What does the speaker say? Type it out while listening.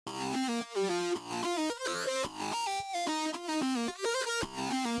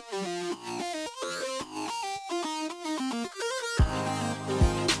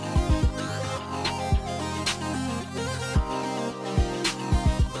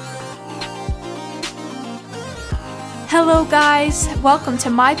Hello guys, welcome to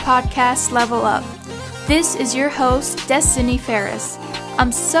my podcast Level Up. This is your host, Destiny Ferris.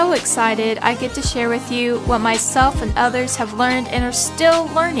 I'm so excited I get to share with you what myself and others have learned and are still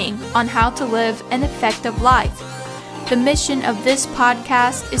learning on how to live an effective life. The mission of this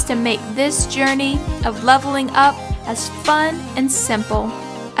podcast is to make this journey of leveling up as fun and simple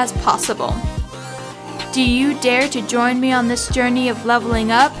as possible. Do you dare to join me on this journey of leveling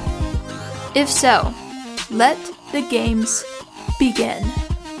up? If so, let the games begin.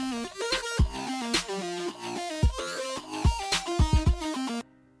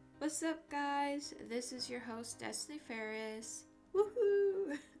 What's up, guys? This is your host, Destiny Ferris.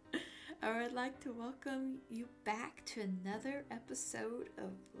 Woohoo! I would like to welcome you back to another episode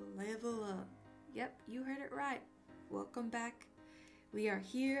of Level Up. Yep, you heard it right. Welcome back. We are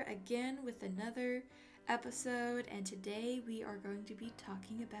here again with another episode, and today we are going to be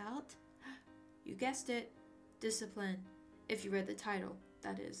talking about, you guessed it, discipline. If you read the title,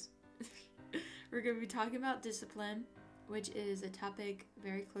 that is. We're going to be talking about discipline, which is a topic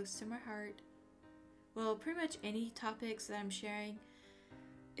very close to my heart. Well, pretty much any topics that I'm sharing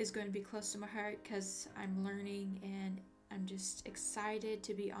is going to be close to my heart because I'm learning and I'm just excited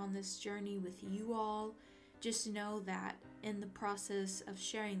to be on this journey with you all. Just know that in the process of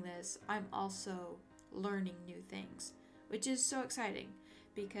sharing this, I'm also learning new things, which is so exciting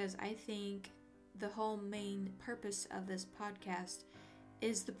because I think the whole main purpose of this podcast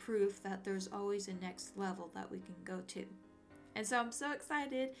is the proof that there's always a next level that we can go to. And so I'm so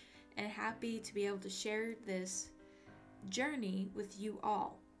excited and happy to be able to share this journey with you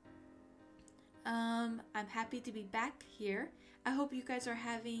all. I'm happy to be back here. I hope you guys are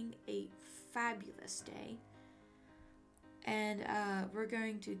having a fabulous day. And we're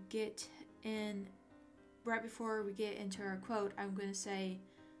going to get in, right before we get into our quote, I'm going to say,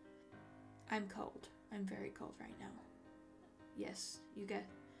 I'm cold. I'm very cold right now. Yes,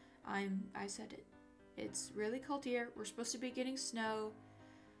 I said it. It's really cold here. We're supposed to be getting snow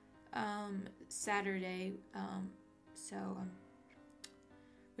Saturday.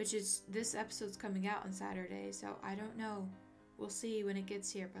 Which is, this episode's coming out on Saturday, so I don't know. We'll see when it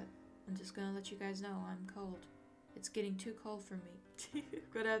gets here, but I'm just gonna let you guys know I'm cold. It's getting too cold for me. I'm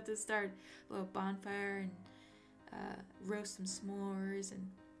gonna have to start a little bonfire and roast some s'mores and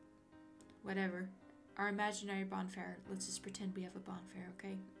whatever. Our imaginary bonfire. Let's just pretend we have a bonfire,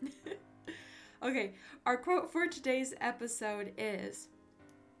 okay? Okay, our quote for today's episode is,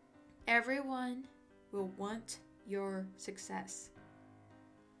 everyone will want your success,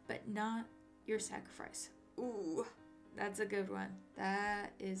 but not your sacrifice. Ooh, that's a good one.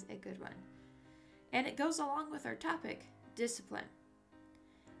 That is a good one. And it goes along with our topic, discipline.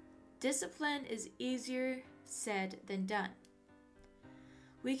 Discipline is easier said than done.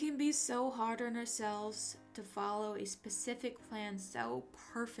 We can be so hard on ourselves to follow a specific plan so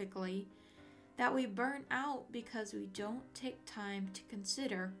perfectly that we burn out because we don't take time to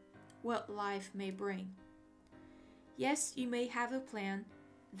consider what life may bring. Yes, you may have a plan.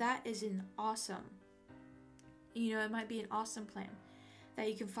 That is an awesome. It might be an awesome plan that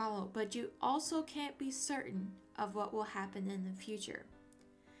you can follow, but you also can't be certain of what will happen in the future.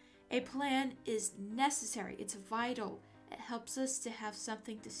 A plan is necessary. It's vital. It helps us to have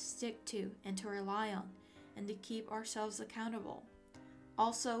something to stick to and to rely on and to keep ourselves accountable.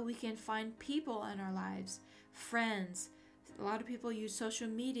 Also, we can find people in our lives, friends. A lot of people use social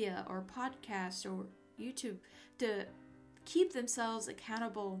media or podcasts or YouTube to keep themselves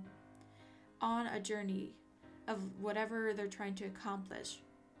accountable on a journey of whatever they're trying to accomplish.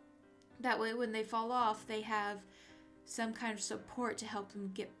 That way, when they fall off, they have some kind of support to help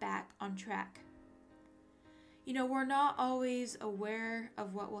them get back on track. We're not always aware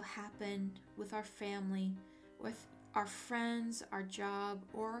of what will happen with our family, with our friends, our job,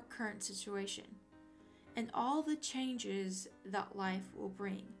 or our current situation, and all the changes that life will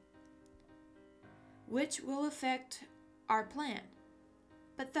bring, which will affect our plan.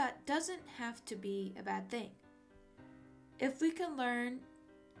 But that doesn't have to be a bad thing. If we can learn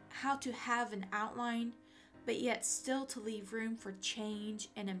how to have an outline, but yet still to leave room for change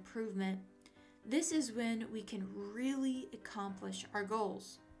and improvement, this is when we can really accomplish our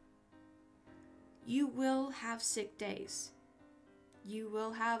goals. You will have sick days. You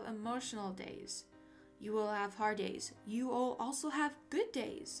will have emotional days. You will have hard days. You will also have good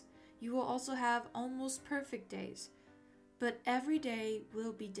days. You will also have almost perfect days. But every day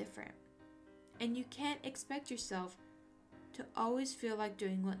will be different. And you can't expect yourself to always feel like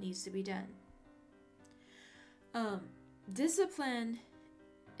doing what needs to be done. Discipline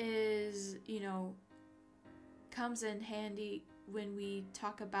is, comes in handy when we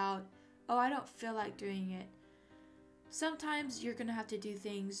talk about, oh, I don't feel like doing it Sometimes you're going to have to do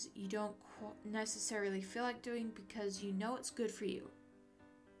things you don't necessarily feel like doing because you know it's good for you.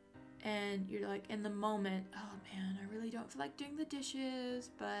 And you're like in the moment, oh man, I really don't feel like doing the dishes,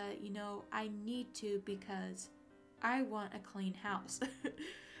 but I need to because I want a clean house.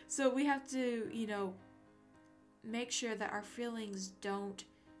 So we have to, make sure that our feelings don't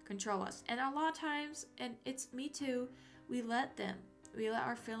control us. And a lot of times, and it's me too, we let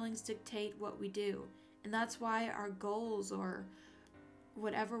our feelings dictate what we do. And that's why our goals or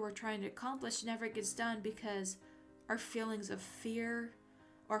whatever we're trying to accomplish never gets done, because our feelings of fear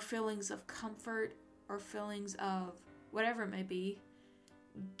or feelings of comfort or feelings of whatever it may be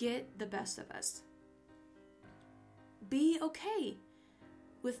get the best of us. Be okay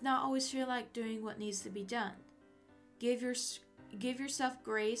with not always feeling like doing what needs to be done. Give yourself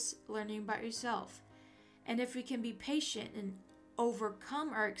grace learning about yourself. And if we can be patient and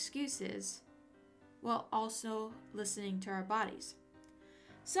overcome our excuses, while also listening to our bodies.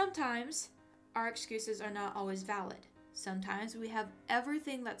 Sometimes our excuses are not always valid. Sometimes we have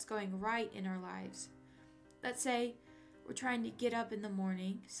everything that's going right in our lives. Let's say we're trying to get up in the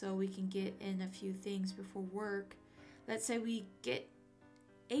morning so we can get in a few things before work. Let's say we get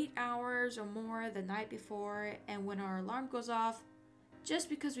 8 hours or more the night before, and when our alarm goes off, just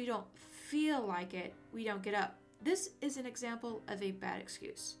because we don't feel like it, we don't get up. This is an example of a bad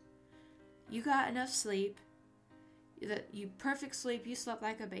excuse. You got enough sleep, you perfect sleep, you slept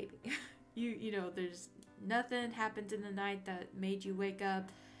like a baby. There's nothing happened in the night that made you wake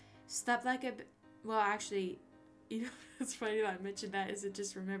up, slept like actually, it's funny that I mentioned that, is it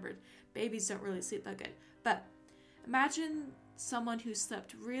just remembered. Babies don't really sleep that good. But imagine someone who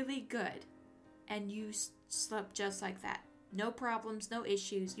slept really good and you slept just like that. No problems, no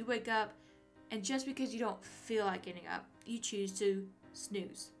issues. You wake up and just because you don't feel like getting up, you choose to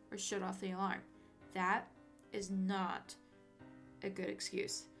snooze or shut off the alarm. That is not a good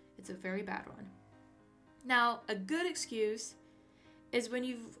excuse. It's a very bad one. Now, a good excuse is when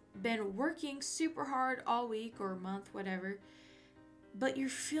you've been working super hard all week or month, whatever, but you're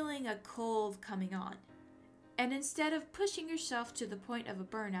feeling a cold coming on. And instead of pushing yourself to the point of a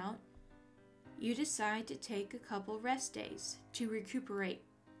burnout, you decide to take a couple rest days to recuperate.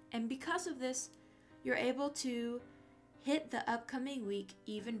 And because of this, you're able to hit the upcoming week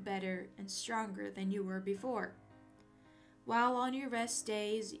even better and stronger than you were before. While on your rest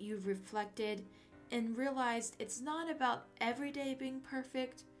days, you've reflected and realized it's not about every day being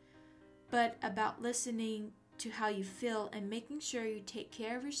perfect, but about listening to how you feel and making sure you take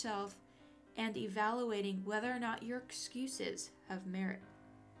care of yourself and evaluating whether or not your excuses have merit.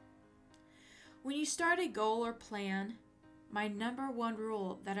 When you start a goal or plan, my number one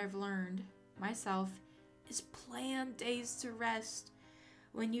rule that I've learned myself is plan days to rest.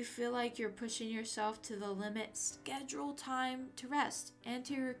 When you feel like you're pushing yourself to the limit, schedule time to rest and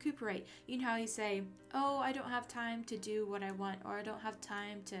to recuperate. You know how you say, oh, I don't have time to do what I want, or I don't have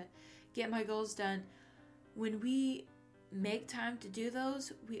time to get my goals done. When we make time to do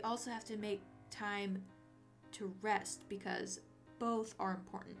those, we also have to make time to rest, because both are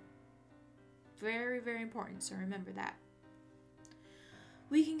important. Very, very important, so remember that.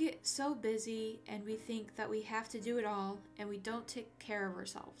 We can get so busy and we think that we have to do it all, and we don't take care of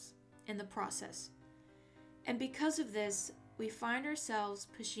ourselves in the process. And because of this, we find ourselves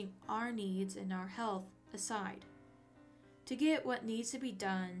pushing our needs and our health aside to get what needs to be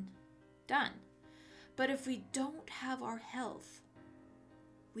done. But if we don't have our health,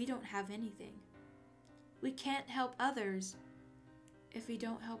 we don't have anything. We can't help others if we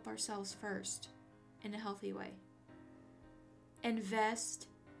don't help ourselves first in a healthy way. Invest,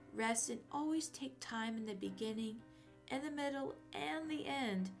 rest, and always take time in the beginning, in the middle, and the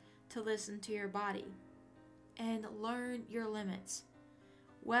end to listen to your body and learn your limits.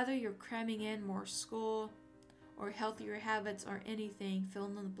 Whether you're cramming in more school or healthier habits or anything, fill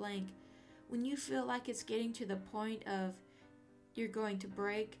in the blank, when you feel like it's getting to the point of you're going to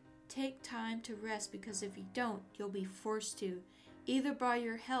break, take time to rest, because if you don't, you'll be forced to, either by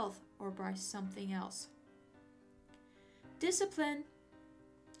your health or by something else. Discipline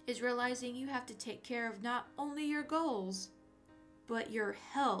is realizing you have to take care of not only your goals, but your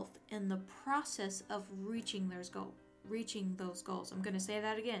health in the process of reaching those goals. I'm going to say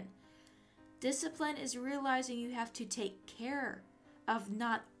that again. Discipline is realizing you have to take care of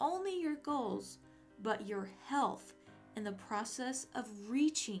not only your goals, but your health in the process of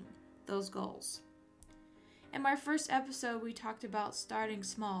reaching those goals. In my first episode, we talked about starting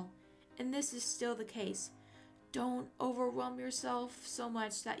small, and this is still the case. Don't overwhelm yourself so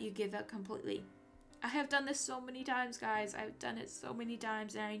much that you give up completely. I have done this so many times, guys. I've done it so many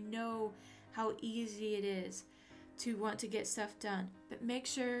times, and I know how easy it is to want to get stuff done, but make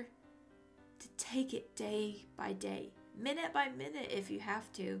sure to take it day by day, minute by minute if you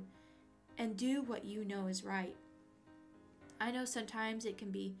have to, and do what you know is right. I know sometimes it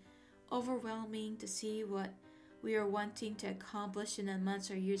can be overwhelming to see what we are wanting to accomplish in the months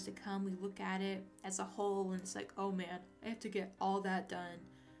or years to come. We look at it as a whole and it's like, oh man, I have to get all that done.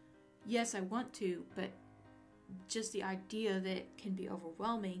 Yes, I want to, but just the idea that it can be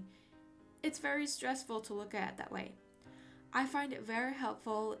overwhelming, it's very stressful to look at it that way. I find it very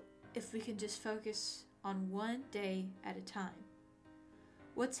helpful if we can just focus on one day at a time.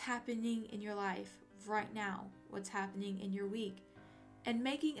 What's happening in your life right now? What's happening in your week? And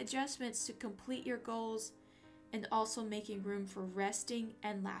making adjustments to complete your goals, and also making room for resting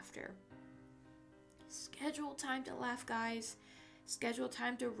and laughter. Schedule time to laugh, guys. Schedule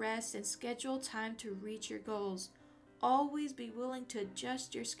time to rest, and schedule time to reach your goals. Always be willing to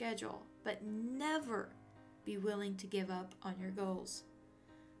adjust your schedule, but never be willing to give up on your goals.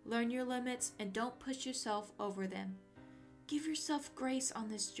 Learn your limits and don't push yourself over them. Give yourself grace on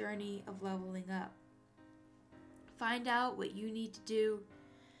this journey of leveling up. Find out what you need to do.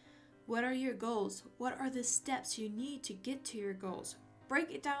 What are your goals? What are the steps you need to get to your goals?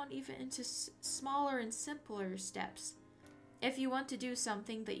 Break it down even into smaller and simpler steps. If you want to do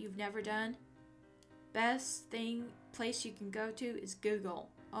something that you've never done, best place you can go to is Google.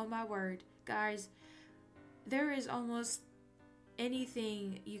 Oh my word, guys, there is almost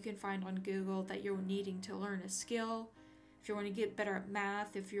anything you can find on Google that you're needing to learn a skill. If you want to get better at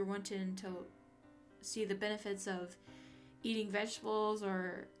math, if you're wanting to see the benefits of eating vegetables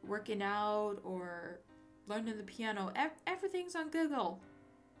or working out or learning the piano, everything's on Google.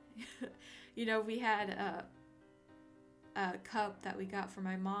 You know, we had a cup that we got for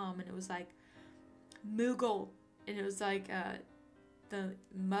my mom, and it was like Moogle, and it was like the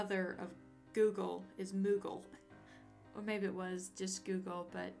mother of Google is Moogle, or maybe it was just Google,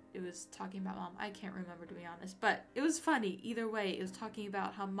 but it was talking about mom. I can't remember, to be honest, but it was funny either way. It was talking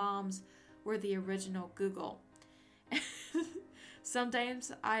about how moms were the original Google.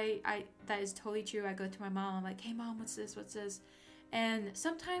 Sometimes I that is totally true. I go to my mom, I'm like, hey mom, what's this? And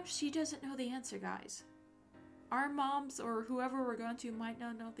sometimes she doesn't know the answer, guys. Our moms or whoever we're going to might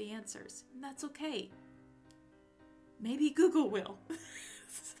not know the answers, and that's okay. Maybe Google will.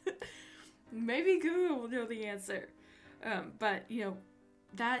 Maybe Google will know the answer. But, you know,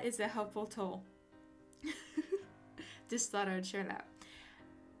 that is a helpful tool. Just thought I'd share that.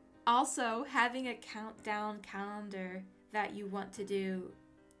 Also, having a countdown calendar that you want to do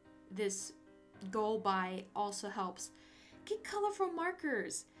this goal by also helps. Get colorful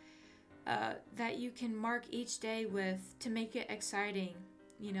markers that you can mark each day with to make it exciting.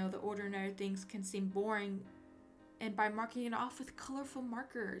 You know, the ordinary things can seem boring, and by marking it off with colorful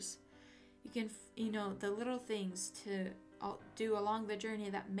markers, you can, you know, the little things to do along the journey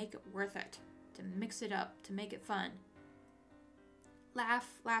that make it worth it, to mix it up, to make it fun.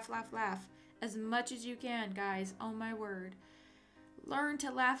 Laugh, laugh, laugh, laugh as much as you can, guys. Oh my word. Learn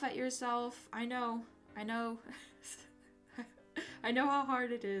to laugh at yourself. I know. I know how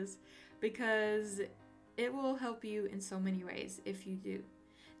hard it is, because it will help you in so many ways if you do.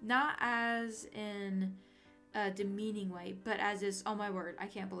 Not as in a demeaning way, but as is, oh my word, I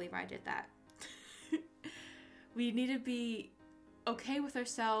can't believe I did that. We need to be okay with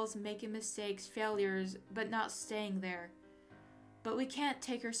ourselves, making mistakes, failures, but not staying there. But we can't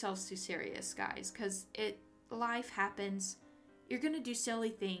take ourselves too serious, guys, because life happens. You're going to do silly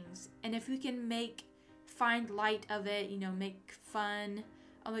things. And if we can find light of it, you know, make fun.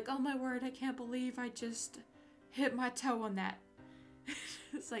 I'm like, oh my word, I can't believe I just hit my toe on that.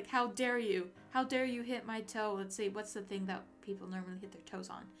 It's like, how dare you? How dare you hit my toe? Let's see, what's the thing that people normally hit their toes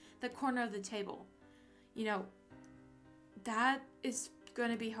on? The corner of the table. You know, that is going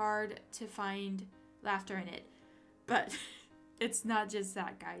to be hard to find laughter in it. But it's not just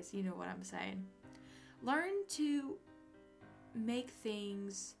that, guys. You know what I'm saying. Learn to make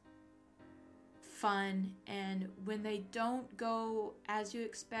things fun, and when they don't go as you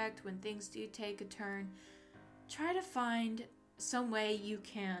expect, when things do take a turn, try to find some way you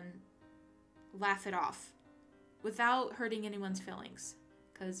can laugh it off without hurting anyone's feelings,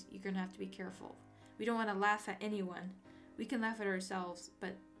 because you're going to have to be careful. We don't want to laugh at anyone. We can laugh at ourselves,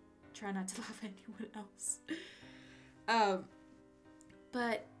 but try not to laugh at anyone else.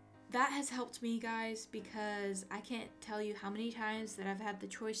 But that has helped me, guys, because I can't tell you how many times that I've had the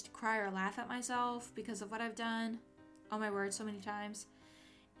choice to cry or laugh at myself because of what I've done. Oh my word, so many times.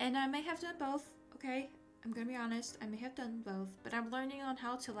 And I may have done both, okay? I'm going to be honest. I may have done both, but I'm learning on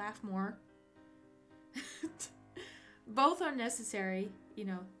how to laugh more. Both are necessary, you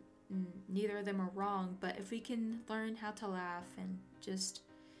know. neither of them are wrong, but if we can learn how to laugh and just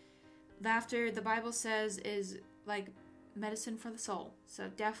laughter, the Bible says, is like medicine for the soul. So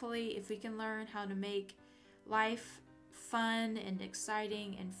definitely, if we can learn how to make life fun and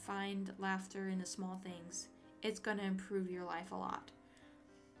exciting and find laughter in the small things, it's going to improve your life a lot.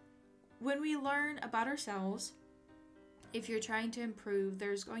 When we learn about ourselves, if you're trying to improve,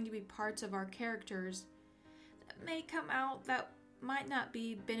 there's going to be parts of our characters that may come out that might not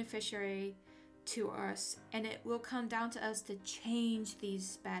be beneficiary to us, and it will come down to us to change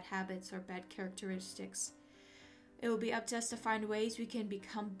these bad habits or bad characteristics. It will be up to us to find ways we can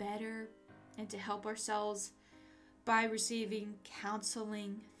become better and to help ourselves by receiving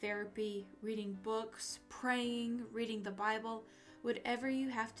counseling, therapy, reading books, praying, reading the Bible, whatever you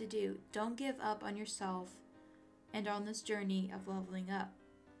have to do. Don't give up on yourself and on this journey of leveling up.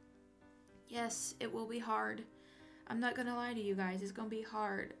 Yes, it will be hard. I'm not going to lie to you guys, it's going to be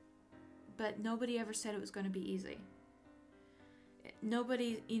hard. But nobody ever said it was going to be easy.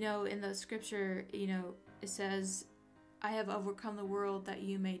 Nobody, in the scripture, it says, I have overcome the world that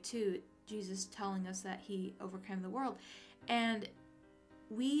you may too. Jesus telling us that he overcame the world. And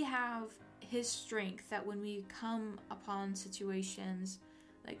we have his strength that when we come upon situations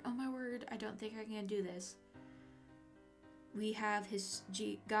like, oh my word, I don't think I can do this, we have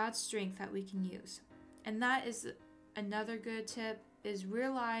God's strength that we can use. And that is another good tip, is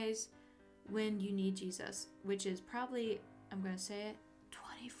realize when you need Jesus, which is probably, I'm going to say it,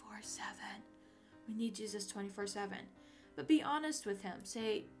 24/7. We need Jesus 24/7. But be honest with him.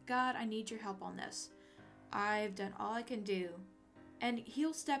 Say, God, I need your help on this. I've done all I can do. And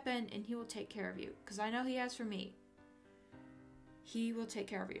he'll step in and he will take care of you. Because I know he has for me. He will take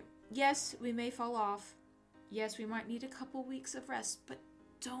care of you. Yes, we may fall off. Yes, we might need a couple weeks of rest. But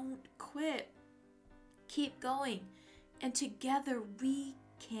don't quit. Keep going. And together we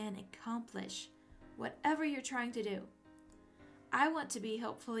can accomplish whatever you're trying to do. I want to be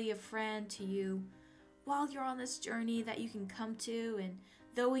hopefully a friend to you while you're on this journey that you can come to, and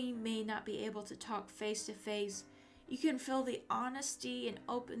though we may not be able to talk face to face, you can feel the honesty and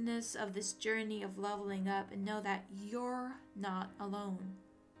openness of this journey of leveling up and know that you're not alone.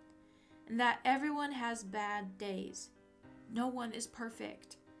 And that everyone has bad days. No one is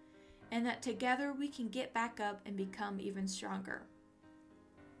perfect. And that together we can get back up and become even stronger.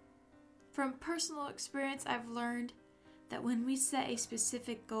 From personal experience, I've learned that when we set a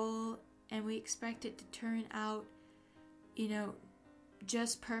specific goal and we expect it to turn out,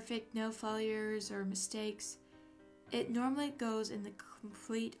 just perfect, no failures or mistakes, it normally goes in the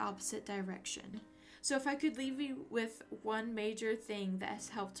complete opposite direction. So if I could leave you with one major thing that has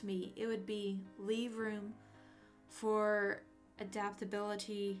helped me, it would be leave room for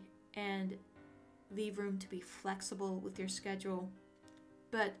adaptability and leave room to be flexible with your schedule.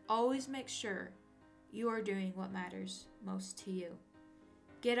 But always make sure you are doing what matters most to you.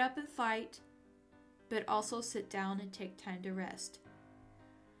 Get up and fight, but also sit down and take time to rest.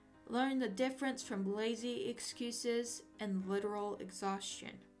 Learn the difference from lazy excuses and literal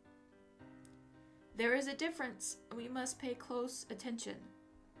exhaustion. There is a difference, and we must pay close attention.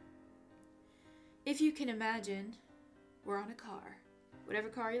 If you can imagine, we're on a car. Whatever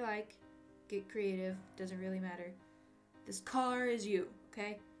car you like, get creative, doesn't really matter. This car is you,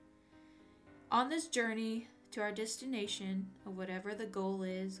 okay? On this journey to our destination of whatever the goal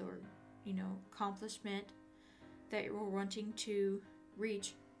is or, accomplishment that you're wanting to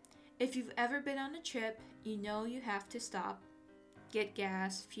reach, if you've ever been on a trip, you have to stop, get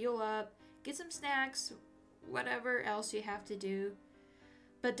gas, fuel up, get some snacks, whatever else you have to do.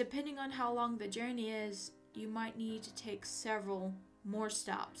 But depending on how long the journey is, you might need to take several more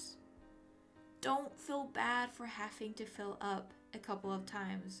stops. Don't feel bad for having to fill up a couple of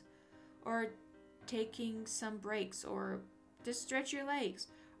times, or taking some breaks, or just stretch your legs,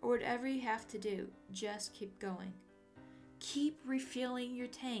 or whatever you have to do. Just keep going. Keep refilling your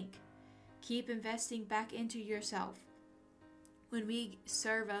tank. Keep investing back into yourself. When we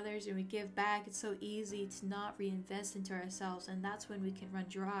serve others and we give back, it's so easy to not reinvest into ourselves, and that's when we can run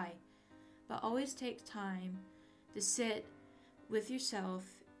dry. But always take time to sit with yourself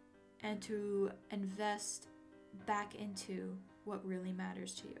and to invest back into what really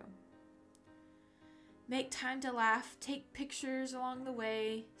matters to you. Make time to laugh. Take pictures along the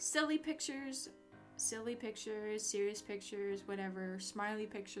way. Silly pictures, serious pictures, whatever. Smiley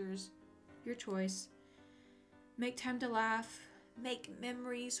pictures, your choice. Make time to laugh. Make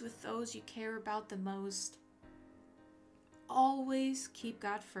memories with those you care about the most. Always keep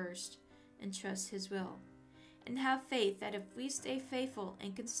God first and trust His will. And have faith that if we stay faithful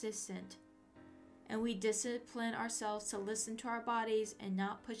and consistent, and we discipline ourselves to listen to our bodies and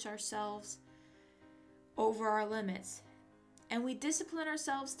not push ourselves over our limits. And we discipline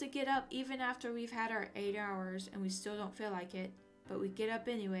ourselves to get up even after we've had our 8 hours and we still don't feel like it, but we get up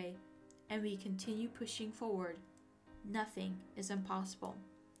anyway and we continue pushing forward. Nothing is impossible.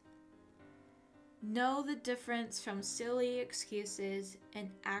 Know the difference from silly excuses and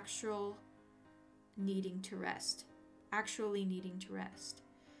actually needing to rest.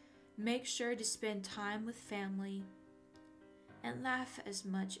 Make sure to spend time with family and laugh as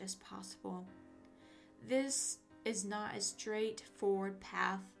much as possible. This is not a straightforward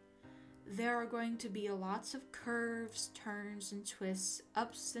path. There are going to be lots of curves, turns, and twists,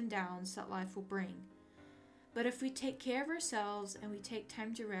 ups and downs that life will bring. But if we take care of ourselves and we take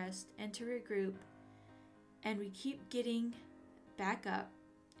time to rest and to regroup, and we keep getting back up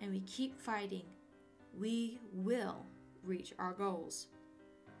and we keep fighting, we will reach our goals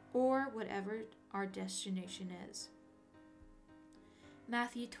or whatever our destination is.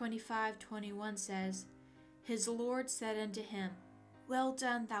 Matthew 25:21 says, His Lord said unto him, Well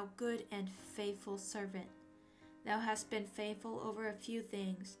done, thou good and faithful servant. Thou hast been faithful over a few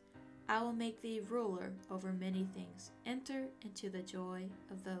things. I will make thee ruler over many things. Enter into the joy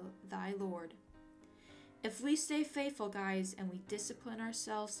of thy Lord. If we stay faithful, guys, and we discipline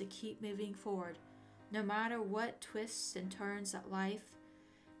ourselves to keep moving forward, no matter what twists and turns that life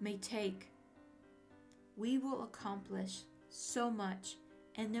may take, we will accomplish so much,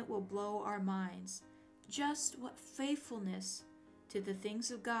 and it will blow our minds just what faithfulness to the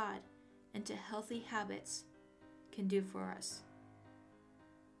things of God and to healthy habits can do for us.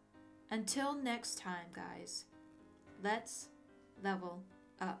 Until next time, guys, let's level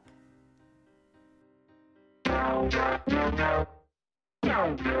up.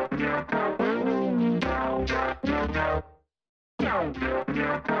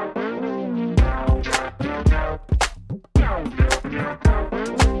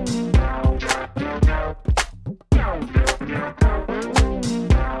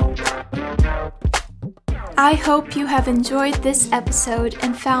 I hope you have enjoyed this episode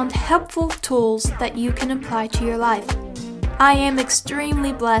and found helpful tools that you can apply to your life. I am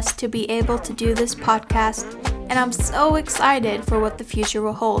extremely blessed to be able to do this podcast, and I'm so excited for what the future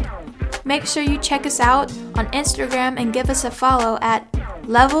will hold. Make sure you check us out on Instagram and give us a follow at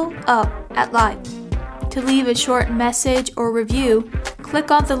Level Up at Life. To leave a short message or review, click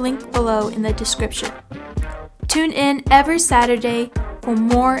on the link below in the description. Tune in every Saturday for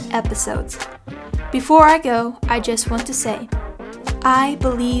more episodes. Before I go, I just want to say, I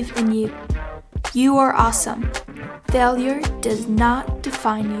believe in you. You are awesome. Failure does not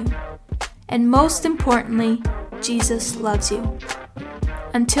define you. And most importantly, Jesus loves you.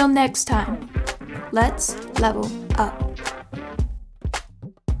 Until next time, let's level up.